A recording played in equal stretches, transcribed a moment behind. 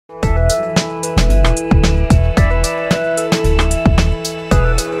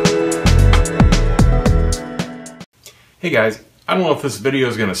guys, I don't know if this video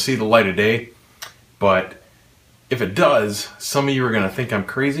is going to see the light of day, but if it does, some of you are going to think I'm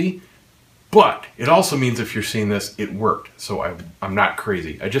crazy, but it also means if you're seeing this, it worked. So I'm not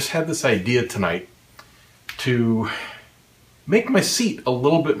crazy. I just had this idea tonight to make my seat a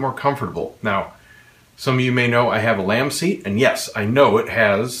little bit more comfortable. Now, some of you may know I have a lamb seat, and yes, I know it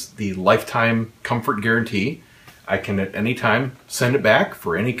has the lifetime comfort guarantee. I can at any time send it back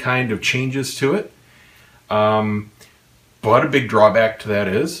for any kind of changes to it. But a big drawback to that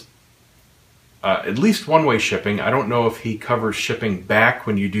is at least one-way shipping. I don't know if he covers shipping back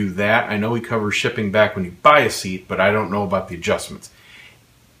when you do that. I know he covers shipping back when you buy a seat, but I don't know about the adjustments.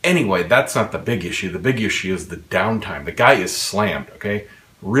 Anyway, that's not the big issue. The big issue is the downtime. The guy is slammed, okay?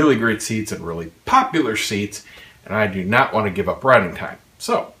 Really great seats and really popular seats, and I do not want to give up riding time.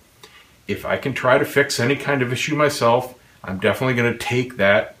 So, if I can try to fix any kind of issue myself, I'm definitely going to take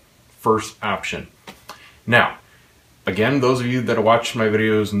that first option. Now, again, those of you that have watched my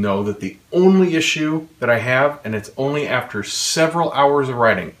videos know that the only issue that I have, and it's only after several hours of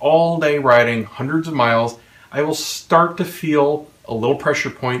riding, all day riding, hundreds of miles, I will start to feel a little pressure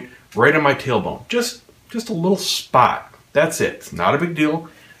point right on my tailbone. Just a little spot. That's it. It's not a big deal.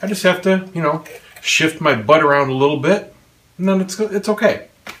 I just have to, you know, shift my butt around a little bit, and then it's okay.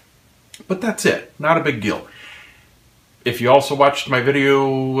 But that's it. Not a big deal. If you also watched my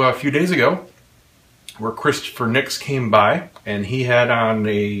video a few days ago, where Christopher Nix came by, and he had on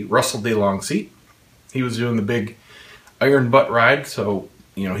a Russell Day-Long seat. He was doing the big iron butt ride, so,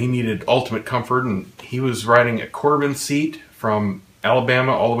 you know, he needed ultimate comfort, and he was riding a Corbin seat from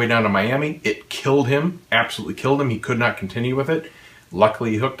Alabama all the way down to Miami. It killed him, absolutely killed him. He could not continue with it.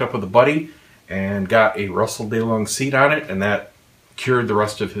 Luckily, he hooked up with a buddy and got a Russell Day-Long seat on it, and that cured the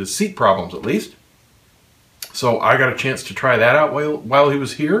rest of his seat problems, at least. So I got a chance to try that out while he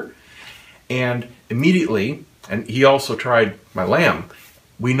was here, and immediately, and he also tried my lamb,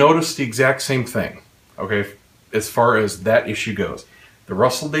 we noticed the exact same thing, okay, as far as that issue goes. The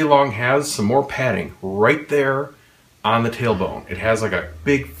Russell Day-Long has some more padding right there on the tailbone. It has like a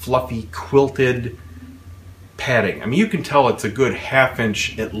big fluffy quilted padding. I mean, you can tell it's a good ½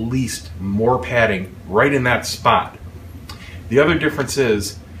 inch at least more padding right in that spot. The other difference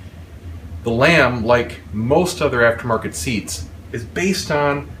is the lamb, like most other aftermarket seats, is based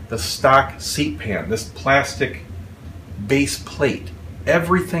on the stock seat pan, this plastic base plate.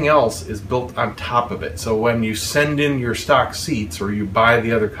 Everything else is built on top of it. So when you send in your stock seats or you buy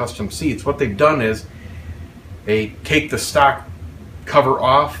the other custom seats, what they've done is they take the stock cover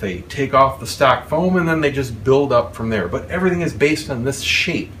off, they take off the stock foam, and then they just build up from there. But everything is based on this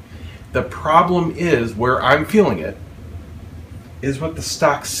shape. The problem is, where I'm feeling it, is with the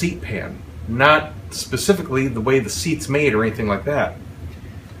stock seat pan, not specifically the way the seat's made or anything like that.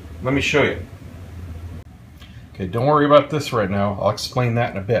 Let me show you. Okay, don't worry about this right now. I'll explain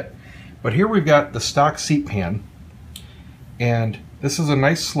that in a bit. But here we've got the stock seat pan, and this is a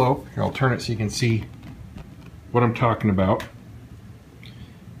nice slope. Here, I'll turn it so you can see what I'm talking about.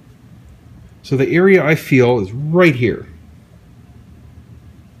 So the area I feel is right here.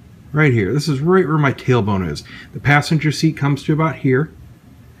 Right here. This is right where my tailbone is. The passenger seat comes to about here.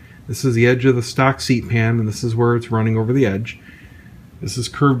 This is the edge of the stock seat pan, and this is where it's running over the edge. This is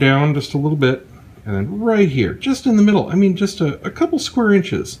curved down just a little bit, and then right here, just in the middle, I mean just a couple square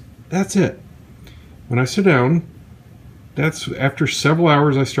inches. That's it. When I sit down, that's after several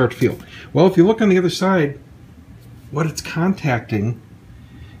hours I start to feel. Well, if you look on the other side, what it's contacting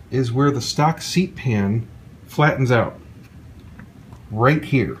is where the stock seat pan flattens out. Right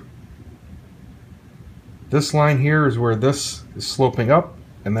here. This line here is where this is sloping up,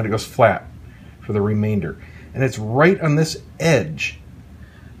 and then it goes flat for the remainder. And it's right on this edge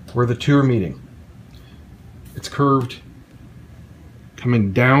where the two are meeting. It's curved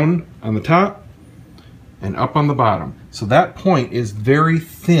coming down on the top and up on the bottom. So that point is very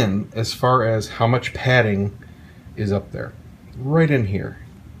thin as far as how much padding is up there. Right in here.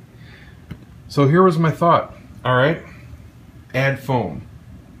 So here was my thought. Alright, add foam.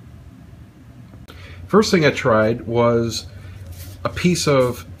 First thing I tried was a piece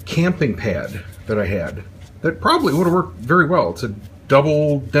of camping pad that I had that probably would have worked very well. It's a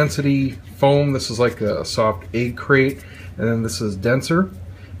double density foam. This is like a soft egg crate, and then this is denser.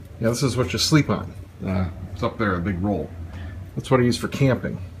 Yeah, this is what you sleep on. It's up there, a big roll. That's what I use for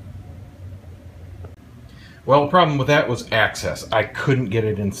camping. Well, the problem with that was access. I couldn't get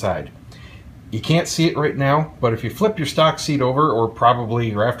it inside. You can't see it right now, but if you flip your stock seat over, or probably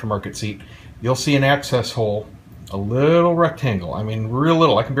your aftermarket seat, you'll see an access hole, a little rectangle. I mean, real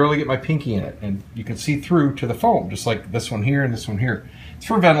little. I can barely get my pinky in it, and you can see through to the foam, just like this one here and this one here. It's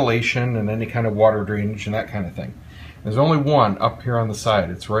for ventilation and any kind of water drainage and that kind of thing. There's only one up here on the side.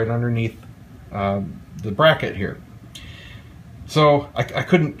 It's right underneath the bracket here. So I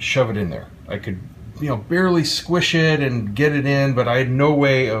couldn't shove it in there. I could, you know, barely squish it and get it in, but I had no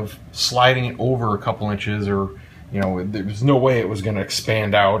way of sliding it over a couple inches, or, you know, there was no way it was going to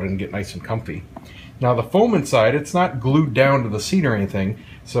expand out and get nice and comfy. Now the foam inside, it's not glued down to the seat or anything,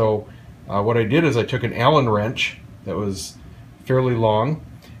 so what I did is I took an Allen wrench that was fairly long,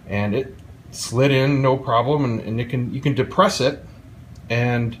 and it slid in no problem, and you can depress it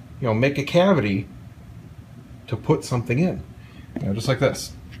and, you know, make a cavity to put something in, you know, just like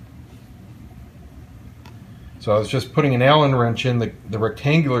this. So I was just putting an Allen wrench in the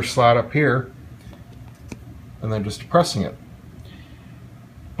rectangular slot up here and then just depressing it.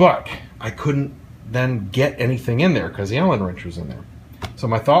 But I couldn't then get anything in there because the Allen wrench was in there. So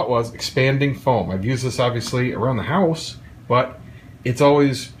my thought was expanding foam. I've used this obviously around the house, but it's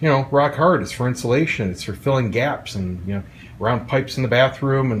always, you know, rock hard. It's for insulation. It's for filling gaps and, you know, around pipes in the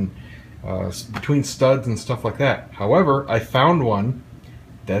bathroom and between studs and stuff like that. However, I found one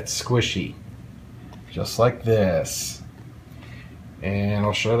that's squishy, just like this. And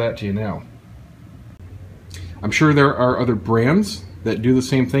I'll show that to you now. I'm sure there are other brands that do the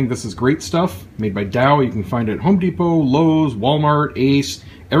same thing. This is great stuff, made by Dow. You can find it at Home Depot, Lowe's, Walmart, Ace.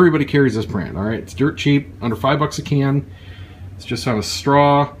 Everybody carries this brand, all right? It's dirt cheap, under $5 a can. It's just on a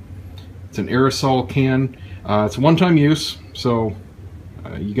straw. It's an aerosol can. It's a one-time use, so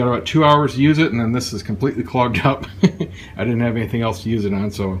you got about 2 hours to use it, and then this is completely clogged up. I didn't have anything else to use it on,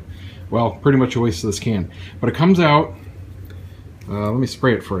 so, well, pretty much a waste of this can. But it comes out, let me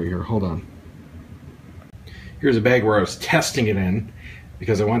spray it for you here, hold on. Here's a bag where I was testing it in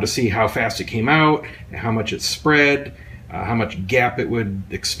because I wanted to see how fast it came out, and how much it spread, how much gap it would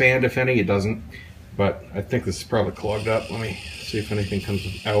expand, if any. It doesn't, but I think this is probably clogged up. Let me see if anything comes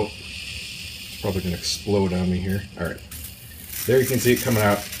out. It's probably going to explode on me here. All right, there you can see it coming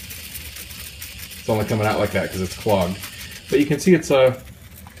out. It's only coming out like that because it's clogged, but you can see it's a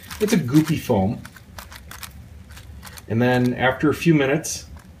goopy foam. And then after a few minutes,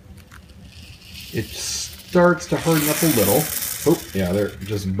 it starts to harden up a little. Oh, yeah, there, it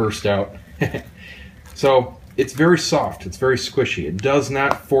just burst out. So it's very soft, it's very squishy. It does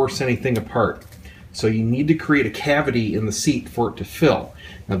not force anything apart. So you need to create a cavity in the seat for it to fill.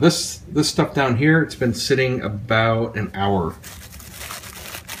 Now this stuff down here, it's been sitting about an hour.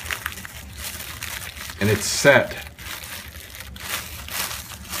 And it's set.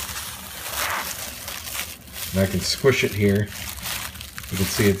 And I can squish it here. You can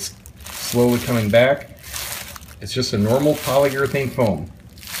see it's slowly coming back. It's just a normal polyurethane foam,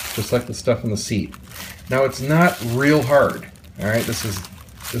 just like the stuff in the seat. Now it's not real hard. All right, this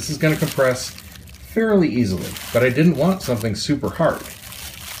is going to compress fairly easily, but I didn't want something super hard.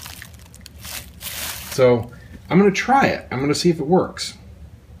 So I'm going to try it. I'm going to see if it works.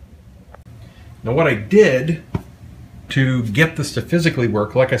 Now what I did to get this to physically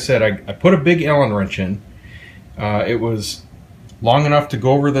work, like I said, I put a big Allen wrench in. It was long enough to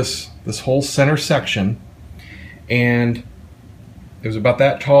go over this whole center section, and it was about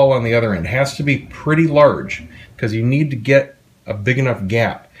that tall on the other end. It has to be pretty large because you need to get a big enough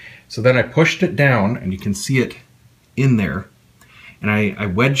gap. So then I pushed it down, and you can see it in there, and I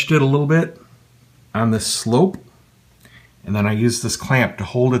wedged it a little bit on this slope, and then I used this clamp to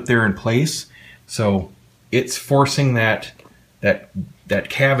hold it there in place, so it's forcing that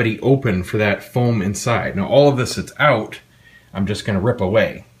cavity open for that foam inside. Now all of this that's out, I'm just going to rip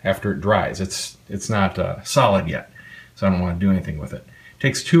away after it dries. It's not solid yet, so I don't want to do anything with it. It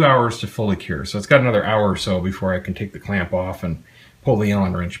takes 2 hours to fully cure, so it's got another hour or so before I can take the clamp off and pull the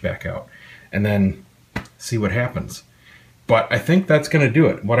Allen wrench back out, and then see what happens. But I think that's going to do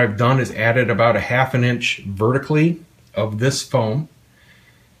it. What I've done is added about 1/2 inch vertically of this foam,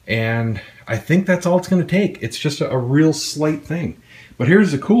 and I think that's all it's going to take. It's just a real slight thing. But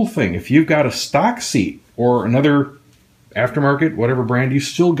here's the cool thing. If you've got a stock seat or another aftermarket, whatever brand, you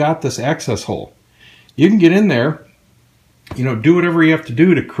still got this access hole. You can get in there, you know, do whatever you have to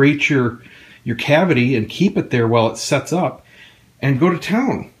do to create your cavity and keep it there while it sets up, and go to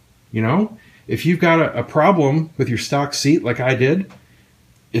town. You know, if you've got a problem with your stock seat like I did,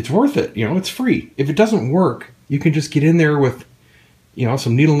 it's worth it. You know, it's free. If it doesn't work, you can just get in there with, you know,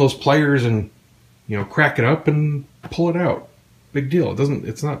 some needle nose pliers and, you know, crack it up and pull it out. Big deal.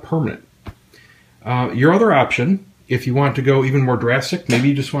 It's not permanent. Your other option, if you want to go even more drastic, maybe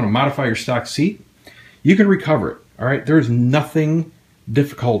you just want to modify your stock seat, you can recover it. All right, there's nothing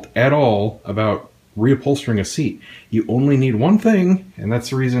difficult at all about reupholstering a seat. You only need one thing, and that's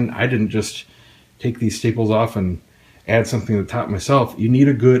the reason I didn't just take these staples off and add something to the top myself. You need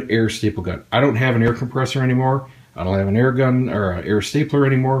a good air staple gun. I don't have an air compressor anymore. I don't have an air gun or an air stapler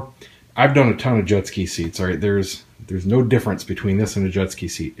anymore. I've done a ton of jet ski seats. All right, there's no difference between this and a jet ski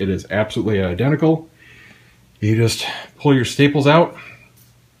seat. It is absolutely identical. You just pull your staples out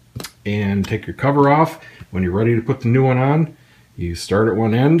and take your cover off. When you're ready to put the new one on, you start at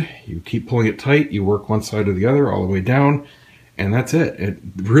one end, you keep pulling it tight, you work one side or the other all the way down, and that's it.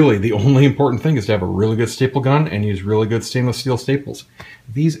 Really, the only important thing is to have a really good staple gun and use really good stainless steel staples.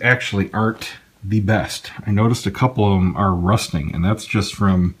 These actually aren't the best. I noticed a couple of them are rusting, and that's just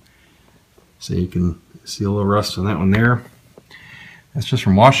from, so you can see a little rust on that one there. That's just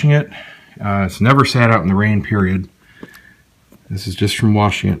from washing it. It's never sat out in the rain, period. This is just from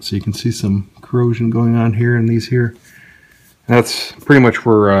washing it, so you can see some corrosion going on here and these here. That's pretty much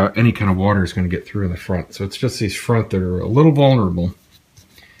where any kind of water is going to get through in the front. So it's just these front that are a little vulnerable.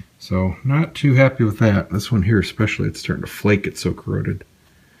 So not too happy with that. This one here especially, it's starting to flake, it's so corroded.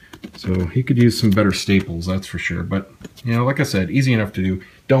 So he could use some better staples, that's for sure. But, you know, like I said, easy enough to do.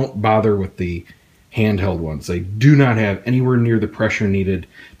 Don't bother with the handheld ones. They do not have anywhere near the pressure needed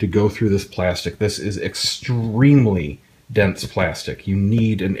to go through this plastic. This is extremely dense plastic. You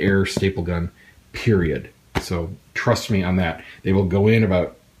need an air staple gun, period. So trust me on that. They will go in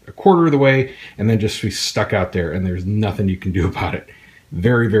about a quarter of the way and then just be stuck out there, and there's nothing you can do about it.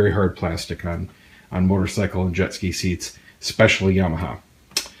 Very, very hard plastic on motorcycle and jet ski seats, especially Yamaha.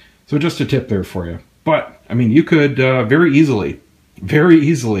 So just a tip there for you. But, I mean, you could very easily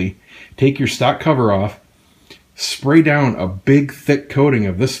take your stock cover off, spray down a big thick coating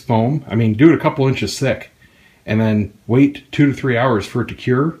of this foam. I mean, do it a couple inches thick, and then wait 2 to 3 hours for it to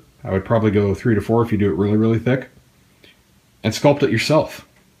cure. I would probably go 3 to 4 if you do it really, really thick, and sculpt it yourself.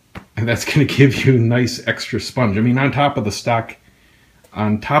 And that's going to give you a nice extra sponge. I mean, on top of the stock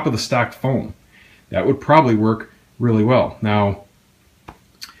foam. That would probably work really well. Now,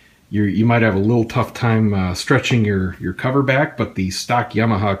 you might have a little tough time stretching your cover back, but the stock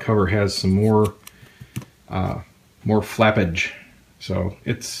Yamaha cover has some more flappage, so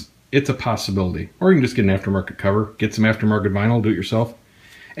it's a possibility. Or you can just get an aftermarket cover, get some aftermarket vinyl, do it yourself.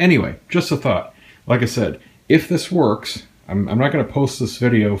 Anyway, just a thought. Like I said, if this works, I'm not going to post this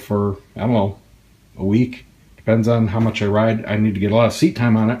video for, I don't know, a week. Depends on how much I ride. I need to get a lot of seat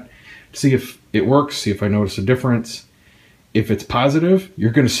time on it, see if it works, see if I notice a difference. If it's positive,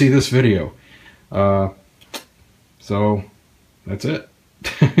 you're going to see this video. So that's it.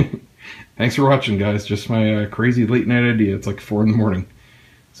 Thanks for watching, guys. Just my crazy late night idea. It's like 4 in the morning.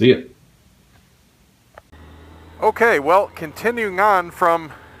 See ya. Okay, well, continuing on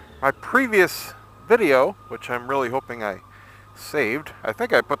from my previous video, which I'm really hoping I saved. I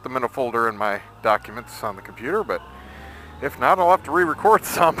think I put them in a folder in my documents on the computer, but if not, I'll have to re-record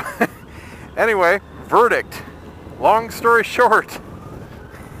some. Anyway, verdict. Long story short,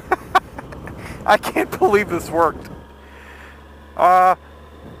 I can't believe this worked. That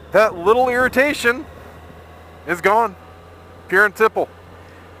little irritation is gone, pure and simple.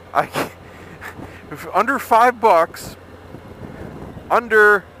 Under $5,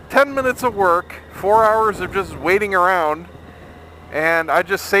 under 10 minutes of work, 4 hours of just waiting around, and I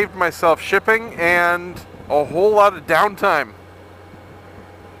just saved myself shipping and a whole lot of downtime.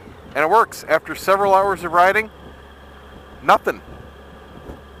 And it works. After several hours of riding, nothing.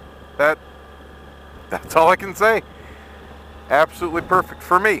 That's all I can say. Absolutely perfect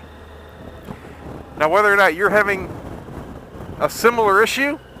for me. Now, whether or not you're having a similar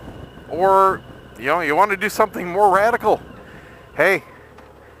issue, or you want to do something more radical, hey,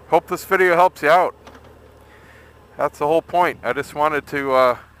 hope this video helps you out. That's the whole point. I just wanted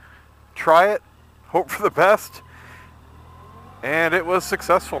to try it, hope for the best, and it was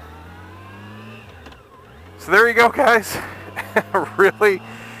successful. So there you go, guys. A really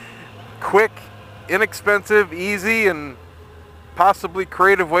quick, inexpensive, easy, and possibly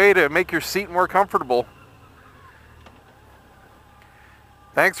creative way to make your seat more comfortable.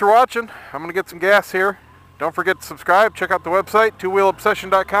 Thanks for watching. I'm going to get some gas here. Don't forget to subscribe. Check out the website,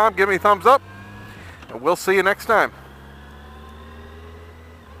 TwoWheelObsession.com. Give me a thumbs up, and we'll see you next time.